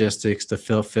 third-party logistics, to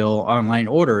fulfill online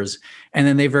orders. And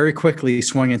then they very quickly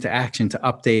swung into action to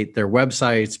update their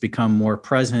websites, become more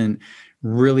present,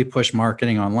 really push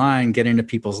marketing online, get into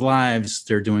people's lives.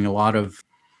 They're doing a lot of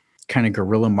kind of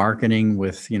guerrilla marketing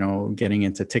with, getting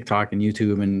into TikTok and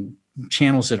YouTube and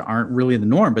channels that aren't really the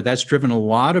norm, but that's driven a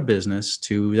lot of business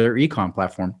to their e-com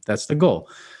platform. That's the goal.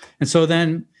 And so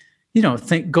then,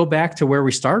 go back to where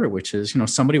we started, which is,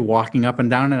 somebody walking up and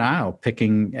down an aisle,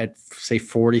 picking at say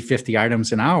 40, 50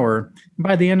 items an hour. And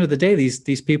by the end of the day,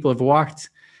 these people have walked,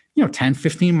 10,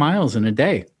 15 miles in a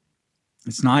day.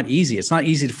 It's not easy. It's not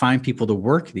easy to find people to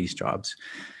work these jobs.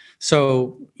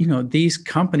 So, these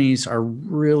companies are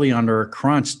really under a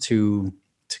crunch to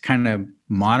kind of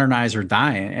modernize or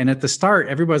die. And at the start,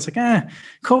 everybody's like,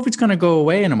 COVID's going to go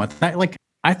away in a month.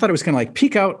 I thought it was going to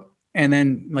peak out and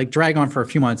then drag on for a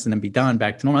few months and then be done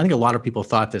back to normal. I think a lot of people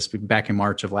thought this back in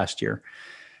March of last year.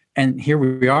 And here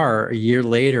we are a year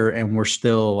later, and we're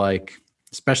still like,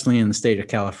 especially in the state of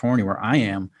California where I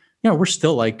am, we're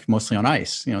still like mostly on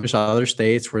ice. There's other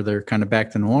states where they're kind of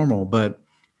back to normal, but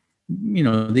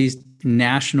these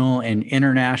national and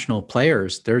international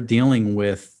players, they're dealing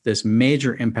with this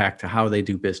major impact to how they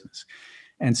do business.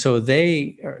 And so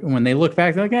when they look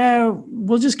back, they're like,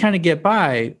 we'll just kind of get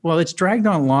by. Well, it's dragged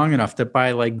on long enough that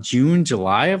by like June,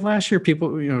 July of last year,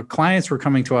 people, clients were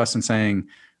coming to us and saying,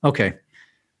 okay,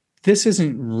 this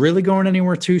isn't really going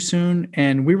anywhere too soon.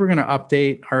 And we were going to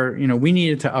update we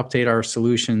needed to update our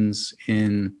solutions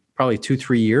in probably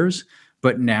 2-3 years.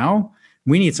 But now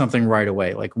we need something right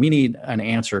away. Like we need an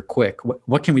answer quick.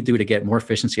 What can we do to get more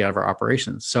efficiency out of our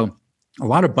operations? So a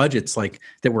lot of budgets like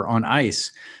that were on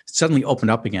ice suddenly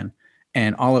opened up again.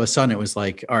 And all of a sudden it was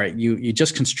like, all right, you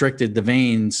just constricted the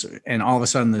veins and all of a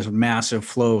sudden there's a massive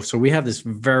flow. So we have this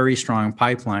very strong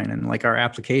pipeline, and like our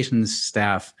applications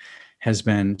staff has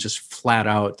been just flat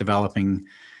out developing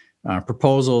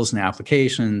proposals and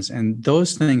applications. And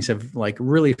those things have like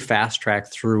really fast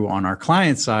tracked through on our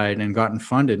client side and gotten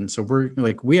funded. And so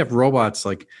we have robots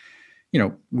like,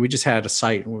 we just had a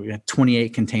site where we had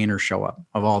 28 containers show up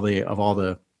of all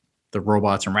the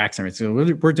robots and racks and everything.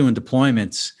 So we're doing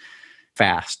deployments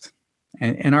fast.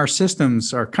 And our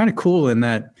systems are kind of cool in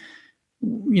that,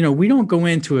 we don't go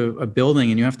into a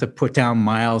building and you have to put down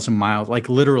miles and miles, like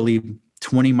literally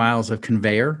 20 miles of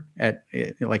conveyor at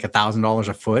like $1,000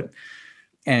 a foot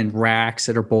and racks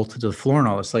that are bolted to the floor and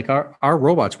all this. Like our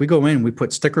robots, we go in, we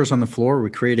put stickers on the floor,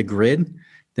 we create a grid,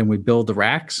 then we build the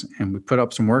racks and we put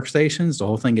up some workstations. The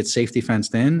whole thing gets safety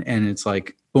fenced in, and it's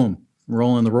like, boom,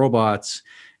 rolling the robots,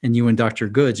 and you induct your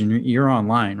goods and you're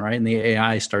online, right? And the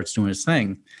AI starts doing its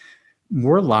thing.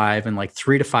 We're live in like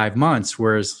 3 to 5 months.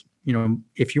 Whereas,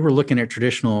 if you were looking at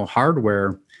traditional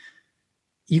hardware,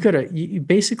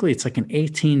 basically it's like an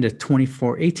 18 to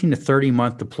 30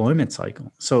 month deployment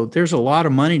cycle. So there's a lot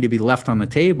of money to be left on the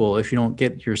table if you don't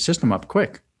get your system up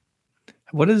quick.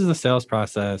 What does the sales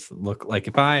process look like?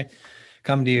 If I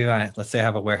come to you, let's say I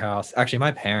have a warehouse. Actually,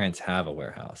 my parents have a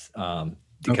warehouse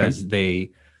because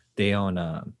they own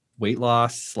a weight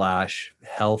loss /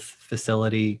 health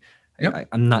facility. Yep.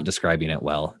 I'm not describing it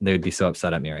well. They would be so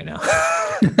upset at me right now.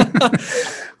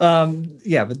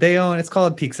 But they own, it's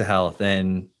called Peaks of Health.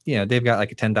 And, they've got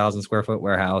like a 10,000 square foot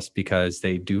warehouse because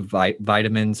they do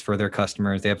vitamins for their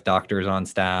customers. They have doctors on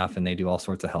staff and they do all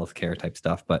sorts of healthcare type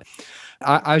stuff. But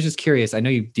I was just curious. I know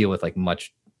you deal with like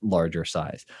much larger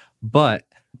size, but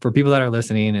for people that are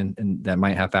listening and that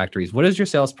might have factories, what does your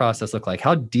sales process look like?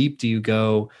 How deep do you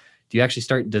go? Do you actually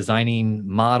start designing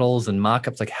models and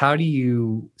mock-ups? Like, how do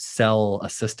you sell a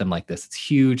system like this? It's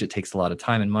huge. It takes a lot of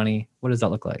time and money. What does that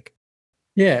look like?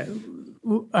 Yeah,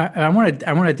 I want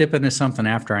to dip into something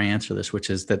after I answer this, which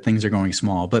is that things are going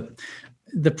small. But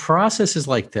the process is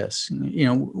like this.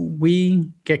 We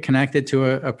get connected to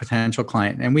a potential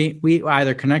client, and we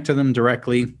either connect to them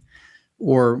directly,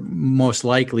 or most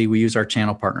likely we use our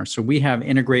channel partners. So we have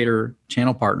integrator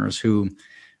channel partners who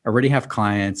already have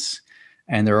clients,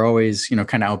 and they're always,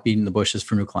 kind of out beating the bushes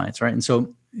for new clients, right? And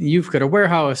so you've got a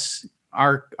warehouse,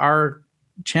 our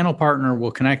channel partner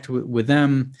will connect with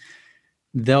them.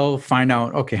 They'll find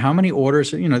out, okay, how many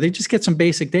orders, they just get some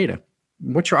basic data.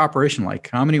 What's your operation like?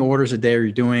 How many orders a day are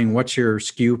you doing? What's your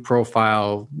SKU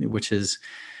profile, which is,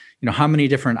 how many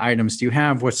different items do you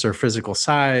have? What's their physical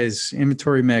size,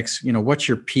 inventory mix? What's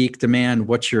your peak demand?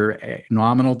 What's your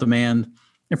nominal demand?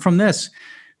 And from this,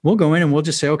 we'll go in and we'll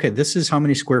just say, okay, this is how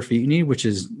many square feet you need, which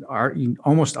is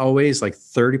almost always like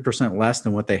 30% less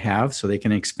than what they have. So they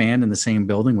can expand in the same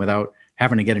building without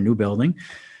having to get a new building.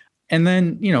 And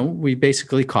then, we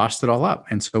basically cost it all up.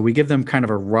 And so we give them kind of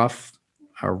a rough,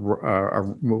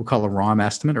 what we call a ROM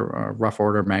estimate, or a rough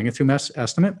order of magnitude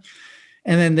estimate.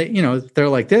 And then they're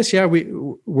like this, yeah,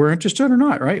 we're interested or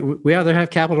not, right? We either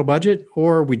have capital budget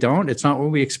or we don't. It's not what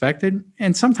we expected.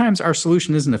 And sometimes our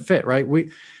solution isn't a fit, right?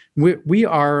 We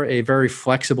are a very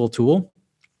flexible tool,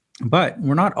 but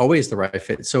we're not always the right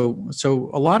fit. So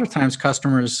a lot of times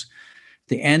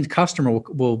the end customer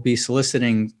will be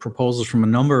soliciting proposals from a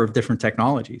number of different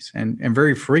technologies, and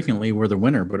very frequently we're the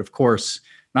winner, but of course,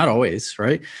 not always,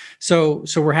 right? So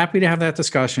we're happy to have that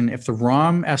discussion. If the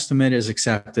ROM estimate is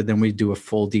accepted, then we do a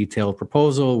full detailed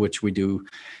proposal, which we do,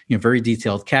 very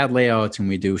detailed CAD layouts, and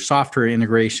we do software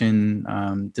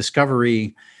integration,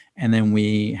 discovery, and then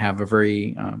we have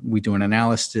we do an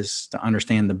analysis to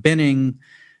understand the binning.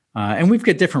 And we've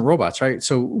got different robots, right?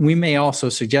 So we may also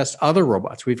suggest other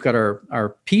robots. We've got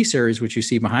our P series, which you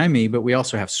see behind me, but we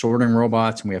also have sorting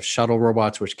robots, and we have shuttle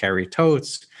robots, which carry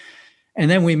totes. And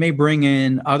then we may bring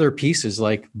in other pieces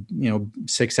like,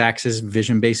 6-axis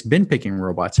vision-based bin picking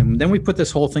robots. And then we put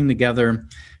this whole thing together,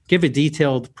 give a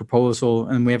detailed proposal,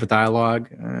 and we have a dialogue,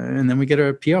 and then we get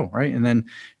a PO, right? And then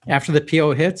after the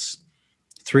PO hits,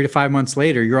 3 to 5 months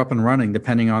later, you're up and running,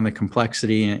 depending on the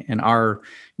complexity and our,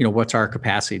 what's our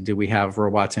capacity? Do we have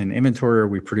robots in inventory? Are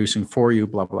we producing for you?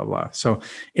 Blah, blah, blah. So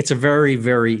it's a very,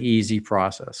 very easy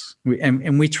process.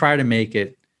 And we try to make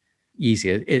it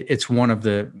easy. It's one of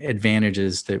the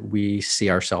advantages that we see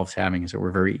ourselves having, is that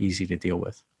we're very easy to deal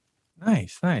with.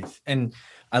 Nice. And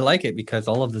I like it because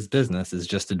all of this business is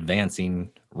just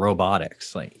advancing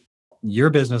robotics. Like,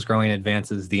 your business growing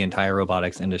advances the entire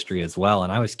robotics industry as well.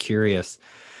 And I was curious,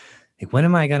 like, when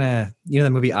am I gonna, the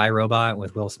movie iRobot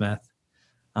with Will Smith?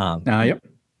 Yep.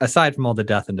 Aside from all the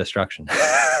death and destruction,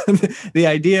 the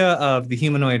idea of the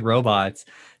humanoid robots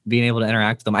being able to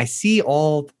interact with them, I see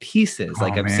all the pieces.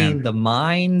 Like, I've seen the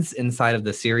minds inside of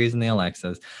the Siris and the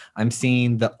Alexas. I'm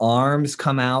seeing the arms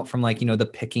come out from, like, the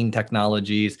picking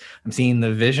technologies. I'm seeing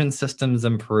the vision systems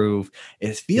improve.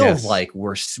 It feels like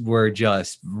we're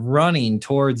just running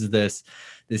towards this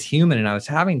human. And I was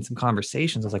having some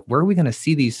conversations. I was like, where are we going to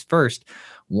see these first?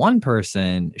 One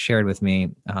person shared with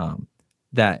me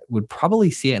that would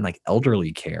probably see it in, like,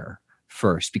 elderly care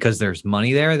first, because there's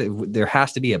money there. There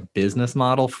has to be a business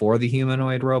model for the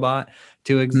humanoid robot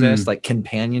to exist. Like,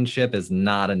 companionship is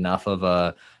not enough of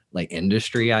a, like,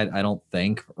 industry, I don't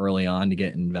think, early on to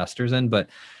get investors in. But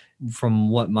from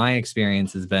what my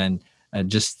experience has been,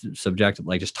 just subjective,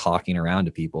 like just talking around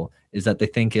to people, is that they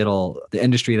think the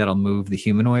industry that'll move the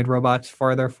humanoid robots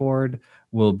farther forward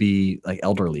will be, like,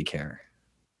 elderly care.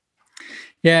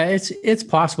 Yeah, it's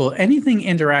possible. Anything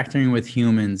interacting with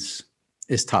humans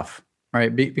is tough,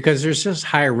 right? Because there's just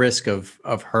higher risk of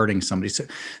hurting somebody.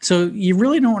 So you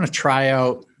really don't want to try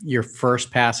out your first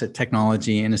pass at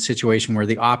technology in a situation where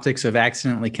the optics of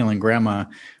accidentally killing grandma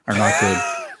are not good,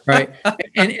 right?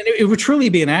 And it would truly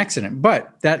be an accident,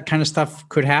 but that kind of stuff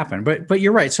could happen. But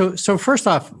you're right. So first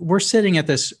off, we're sitting at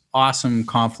this awesome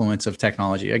confluence of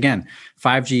technology. Again,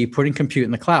 5G, putting compute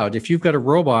in the cloud. If you've got a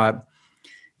robot,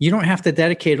 you don't have to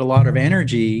dedicate a lot of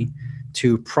energy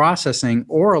to processing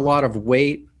or a lot of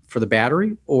weight for the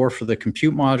battery or for the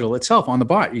compute module itself on the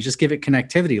bot. You just give it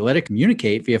connectivity, let it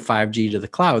communicate via 5G to the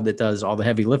cloud that does all the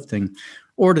heavy lifting,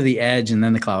 or to the edge and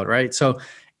then the cloud, right? So,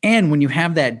 and when you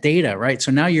have that data, right?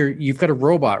 So now you've got a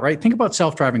robot, right? Think about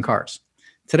self-driving cars.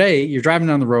 Today, you're driving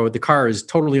down the road, the car is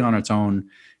totally on its own.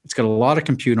 It's got a lot of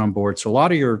compute on board. So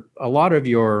a lot of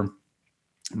your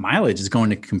mileage is going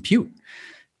to compute.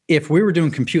 If we were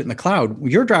doing compute in the cloud,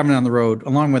 you're driving down the road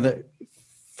along with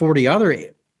 40 other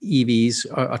EVs,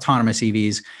 autonomous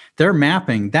EVs, they're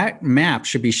mapping. That map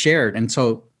should be shared. And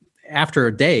so after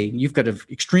a day, you've got an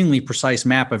extremely precise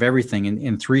map of everything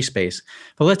in 3 space.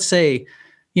 But let's say,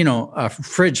 a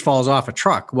fridge falls off a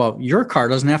truck. Well, your car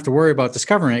doesn't have to worry about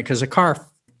discovering it because a car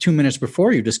 2 minutes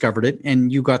before you discovered it and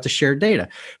you got the shared data.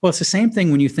 Well, it's the same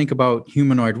thing when you think about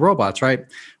humanoid robots, right?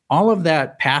 All of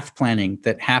that path planning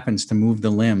that happens to move the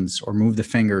limbs or move the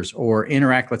fingers or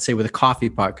interact, let's say, with a coffee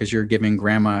pot because you're giving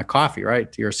grandma coffee,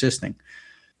 right? You're assisting.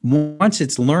 Once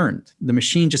it's learned, the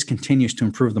machine just continues to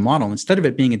improve the model instead of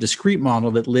it being a discrete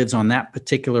model that lives on that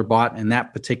particular bot in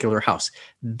that particular house.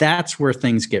 That's where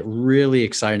things get really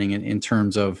exciting in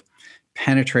terms of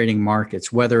penetrating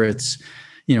markets, whether it's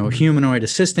humanoid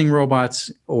assisting robots,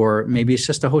 or maybe it's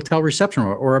just a hotel reception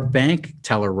robot or a bank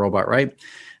teller robot, right?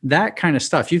 That kind of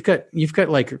stuff. You've got I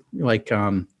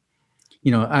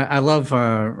love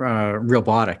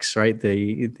Realbotics, right?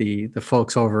 The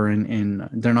folks over in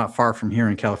they're not far from here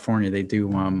in California. They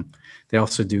do they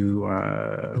also do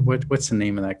what's the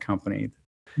name of that company?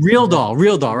 Realdoll,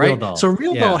 right? Realdoll. So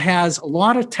Realdoll has a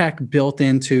lot of tech built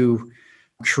into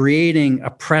creating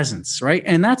a presence, right?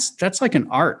 And that's like an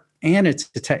art, and it's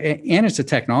a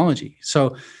technology.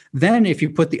 So then if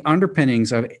you put the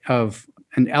underpinnings of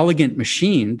an elegant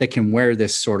machine that can wear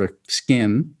this sort of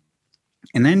skin,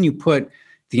 and then you put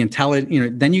the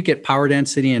then you get power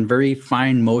density and very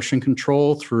fine motion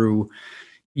control through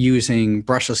using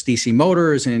brushless DC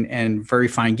motors and very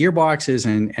fine gearboxes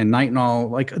and nitinol.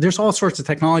 Like, there's all sorts of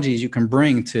technologies you can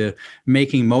bring to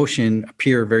making motion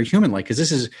appear very human-like, because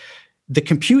this is the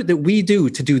compute that we do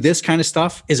to do this kind of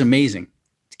stuff is amazing.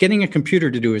 Getting a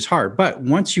computer to do is hard, but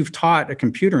once you've taught a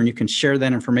computer and you can share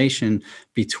that information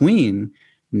between,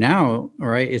 now,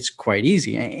 right, it's quite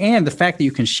easy. And the fact that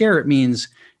you can share it means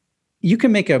you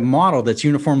can make a model that's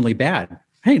uniformly bad.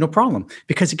 Hey, no problem,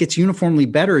 because it gets uniformly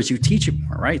better as you teach it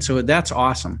more, right? So that's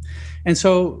awesome. And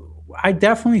so I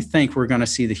definitely think we're going to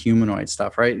see the humanoid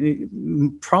stuff, right?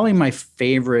 Probably my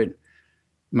favorite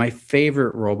my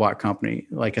favorite robot company,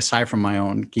 like aside from my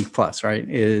own Geek Plus, right,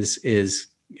 is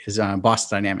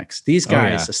Boston Dynamics. These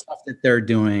guys, the stuff that they're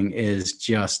doing is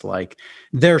just like,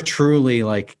 they're truly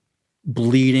like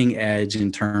bleeding edge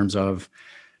in terms of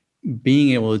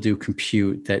being able to do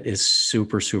compute that is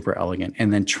super, super elegant,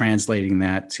 and then translating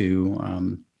that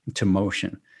to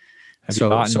motion. Have you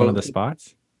bought in one of the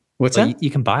spots? What's Well, that?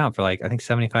 you can buy them for like, I think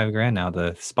 75 grand now,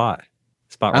 the Spot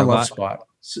I robot. love Spot.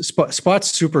 Spot's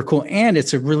super cool, and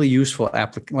it's a really useful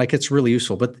like it's really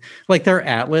useful. But like their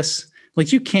Atlas,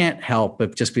 like you can't help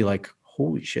but just be like,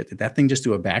 holy shit, did that thing just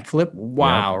do a backflip?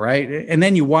 Wow, right? And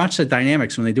then you watch the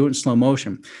dynamics when they do it in slow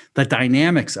motion, the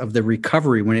dynamics of the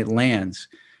recovery when it lands.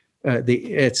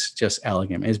 It's just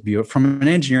elegant. It's beautiful. From an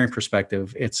engineering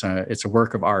perspective, it's a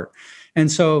work of art.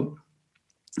 And so,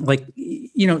 like,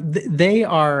 you know,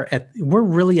 we're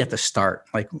really at the start.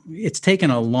 Like, it's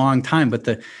taken a long time,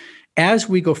 but as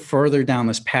we go further down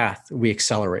this path, we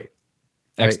accelerate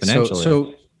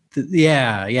Exponentially.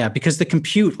 Yeah, because the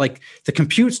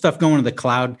compute stuff going to the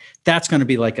cloud, that's going to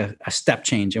be like a step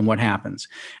change in what happens.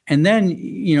 And then,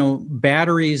 you know,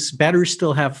 batteries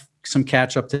still have some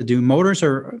catch up to do. Motors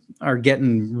are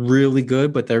getting really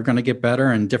good, but they're going to get better,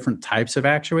 and different types of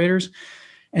actuators.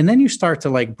 And then you start to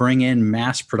like bring in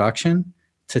mass production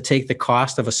to take the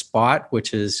cost of a Spot,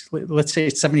 which is, let's say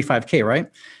it's 75K,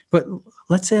 right? But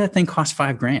let's say that thing costs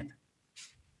 $5,000.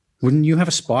 Wouldn't you have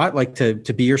a Spot like to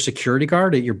be your security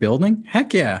guard at your building?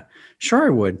 Heck yeah, sure I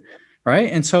would, right?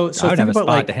 And so I would have a Spot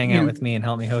like, to hang out with me and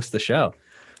help me host the show.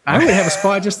 I would have a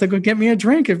Spot just to go get me a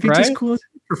drink. It'd be Right? just cool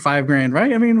for $5,000,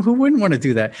 right? I mean, who wouldn't want to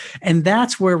do that? And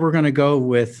that's where we're going to go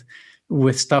with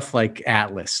stuff like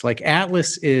Atlas. Like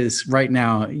Atlas is right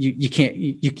now, you can't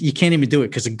even do it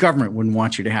because the government wouldn't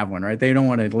want you to have one, right? They don't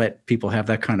want to let people have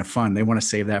that kind of fun. They want to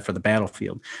save that for the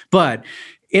battlefield. But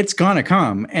it's gonna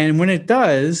come, and when it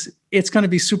does, it's gonna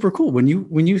be super cool. When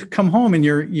you come home and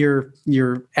your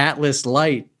Atlas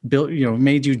Light built, you know,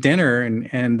 made you dinner and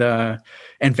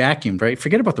vacuumed, right?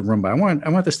 Forget about the Roomba. I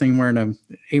want this thing wearing an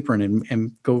apron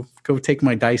and go take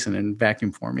my Dyson and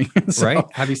vacuum for me. So, Right?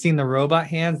 Have you seen the robot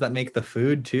hands that make the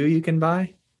food too? You can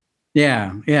buy.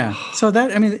 yeah. So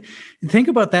that, I mean, think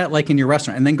about that like in your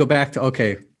restaurant, and then go back to,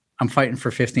 okay, I'm fighting for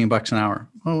 $15 an hour.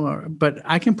 Oh, but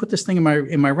I can put this thing in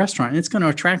my restaurant, and it's going to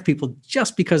attract people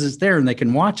just because it's there and they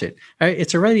can watch it.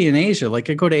 It's already in Asia. Like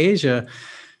I go to Asia,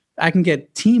 I can get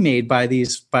made by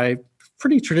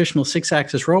pretty traditional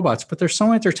 6-axis robots, but they're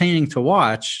so entertaining to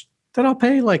watch that I'll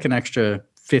pay like an extra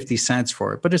 50 cents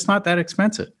for it, but it's not that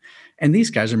expensive. And these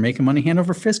guys are making money hand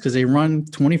over fist because they run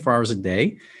 24 hours a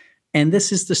day. And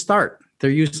this is the start.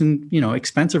 They're using, you know,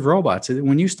 expensive robots.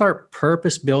 When you start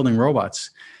purpose building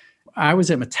robots, I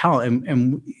was at Mattel,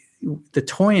 and the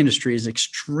toy industry is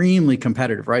extremely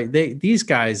competitive, right? These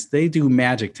guys, they do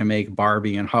magic to make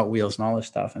Barbie and Hot Wheels and all this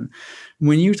stuff. And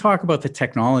when you talk about the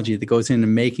technology that goes into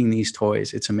making these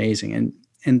toys, it's amazing.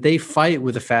 And they fight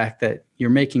with the fact that you're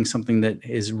making something that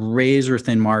is razor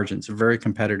thin margins, very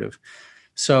competitive.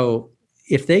 So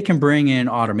if they can bring in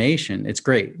automation, it's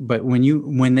great. But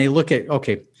when they look at,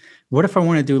 okay, what if I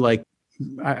want to do like,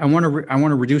 I want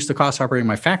to reduce the cost of operating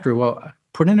my factory? Well,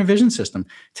 put in a vision system.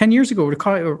 10 years ago,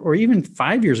 or even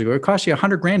 5 years ago, it cost you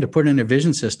 $100,000 to put in a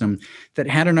vision system that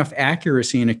had enough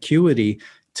accuracy and acuity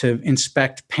to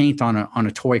inspect paint on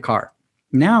a toy car.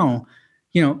 Now,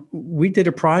 you know, we did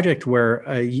a project where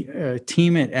a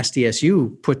team at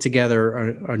SDSU put together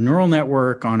a neural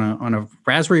network on a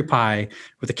Raspberry Pi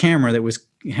with a camera that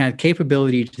had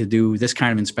capability to do this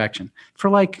kind of inspection for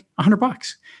like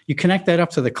 $100. You connect that up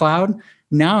to the cloud.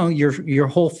 Now your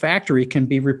whole factory can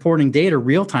be reporting data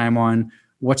real time on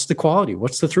what's the quality,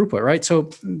 what's the throughput, right? So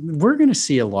we're going to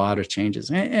see a lot of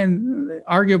changes, and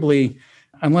arguably,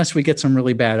 unless we get some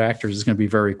really bad actors, it's going to be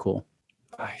very cool.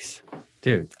 Nice.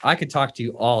 Dude, I could talk to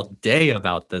you all day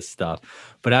about this stuff.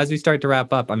 But as we start to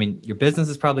wrap up, I mean, your business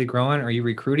is probably growing. Are you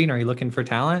recruiting? Are you looking for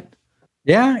talent?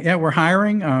 Yeah, we're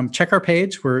hiring. Check our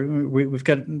page. We've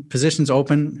got positions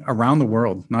open around the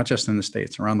world, not just in the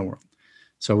States, around the world.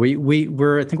 So I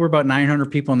think we're about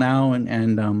 900 people now,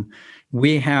 and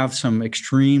we have some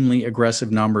extremely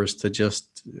aggressive numbers to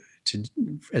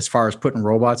as far as putting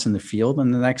robots in the field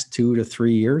in the next 2 to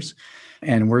 3 years.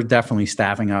 And we're definitely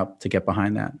staffing up to get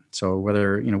behind that. So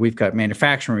whether, you know, we've got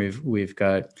manufacturing, we've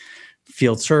got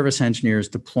field service engineers,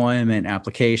 deployment,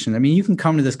 application. I mean, you can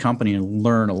come to this company and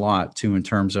learn a lot too in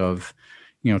terms of,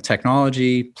 you know,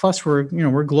 technology. Plus, we're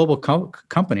a global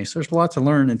company, so there's a lot to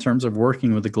learn in terms of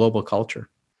working with the global culture.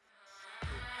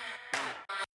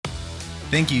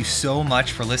 Thank you so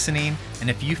much for listening. And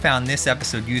if you found this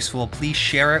episode useful, please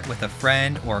share it with a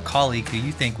friend or a colleague who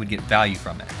you think would get value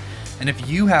from it. And if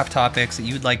you have topics that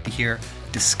you'd like to hear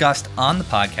discussed on the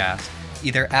podcast,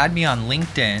 either add me on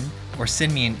LinkedIn or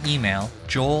send me an email,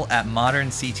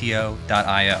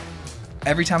 joel@moderncto.io.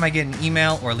 Every time I get an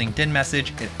email or LinkedIn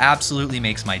message, it absolutely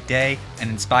makes my day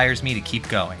and inspires me to keep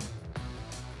going.